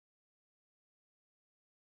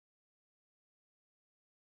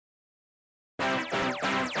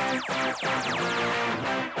If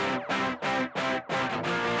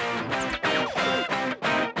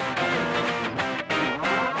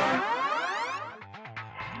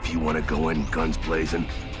you want to go in guns blazing,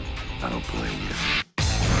 I don't blame you.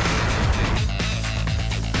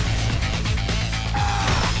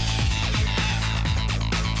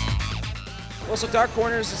 Well, so Dark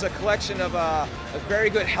Corners is a collection of a very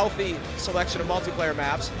good, healthy selection of multiplayer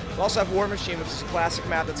maps. We also have War Machine, which is a classic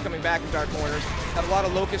map that's coming back in Dark Corners. Have a lot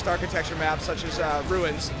of locust architecture maps, such as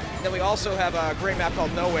Ruins. And then we also have a great map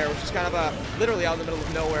called Nowhere, which is kind of literally out in the middle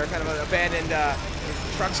of nowhere, kind of an abandoned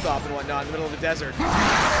truck stop and whatnot in the middle of the desert. Who's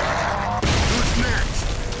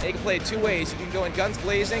next? And you can play it two ways. You can go in guns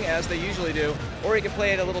blazing, as they usually do, or you can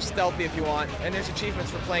play it a little stealthy if you want, and there's achievements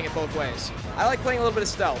for playing it both ways. I like playing a little bit of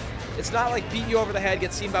stealth. It's not like beat you over the head,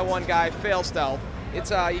 get seen by one guy, fail stealth. It's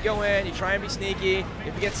you go in, you try and be sneaky.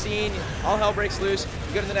 If you get seen, all hell breaks loose.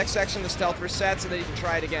 You go to the next section, the stealth resets, and then you can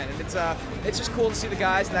try it again. And it's just cool to see the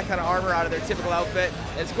guys in that kind of armor out of their typical outfit.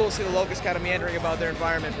 And it's cool to see the locusts kind of meandering about their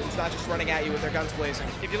environment. It's not just running at you with their guns blazing.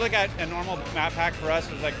 If you look at a normal map pack for us,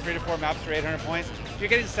 it's like 3 to 4 maps for 800 points. You're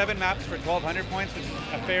getting 7 maps for 1,200 points, which is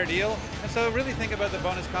a fair deal. And so really think about the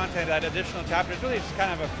bonus content, that additional chapter. It's really just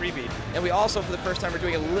kind of a freebie. And we also, for the first time, are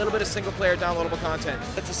doing a little bit of single-player downloadable content.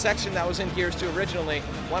 It's a section that was in Gears 2 originally,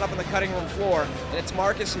 one up on the cutting room floor, and it's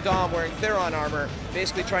Marcus and Dom wearing Theron armor,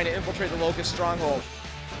 basically trying to infiltrate the Locust stronghold.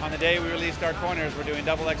 On the day we released Dark Corners, we're doing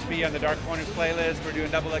double XP on the Dark Corners playlist. We're doing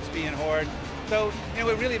double XP in Horde. So,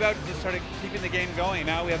 we're really about just sort of keeping the game going.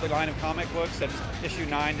 Now we have the line of comic books. That's issue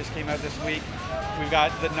 9 just came out this week. We've got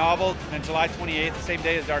the novel on July 28th, the same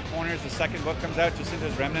day as Dark Corners. The second book comes out,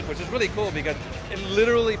 Jacinta's Remnant, which is really cool because it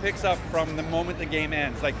literally picks up from the moment the game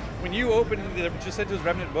ends. Like, when you open the Jacinta's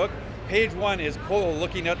Remnant book, page 1 is Cole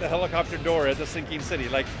looking out the helicopter door at the sinking city.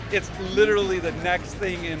 Like, it's literally the next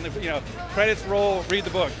thing in the, credits roll, read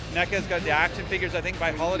the book. NECA's got the action figures. I think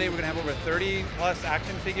by holiday we're gonna have over 30 plus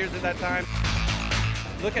action figures at that time.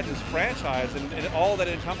 Look at this franchise and all that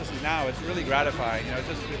it encompasses now. It's really gratifying.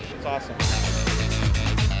 It's awesome.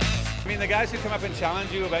 I mean, the guys who come up and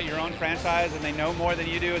challenge you about your own franchise and they know more than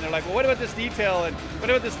you do, and they're like, well, what about this detail and what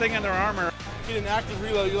about this thing on their armor? Get an active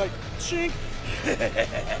reload, you're like, chink!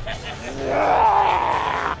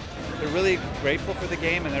 They're really grateful for the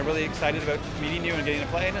game and they're really excited about meeting you and getting to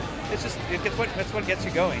play. And that's what gets you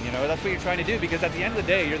going. That's what you're trying to do, because at the end of the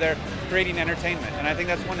day, you're there creating entertainment. And I think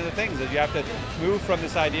that's one of the things, is you have to move from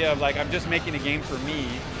this idea of like, I'm just making a game for me.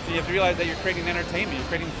 So you have to realize that you're creating entertainment, you're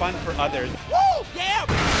creating fun for others. Woo! Yeah!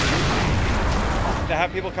 To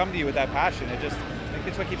have people come to you with that passion,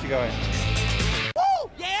 it's what keeps you going.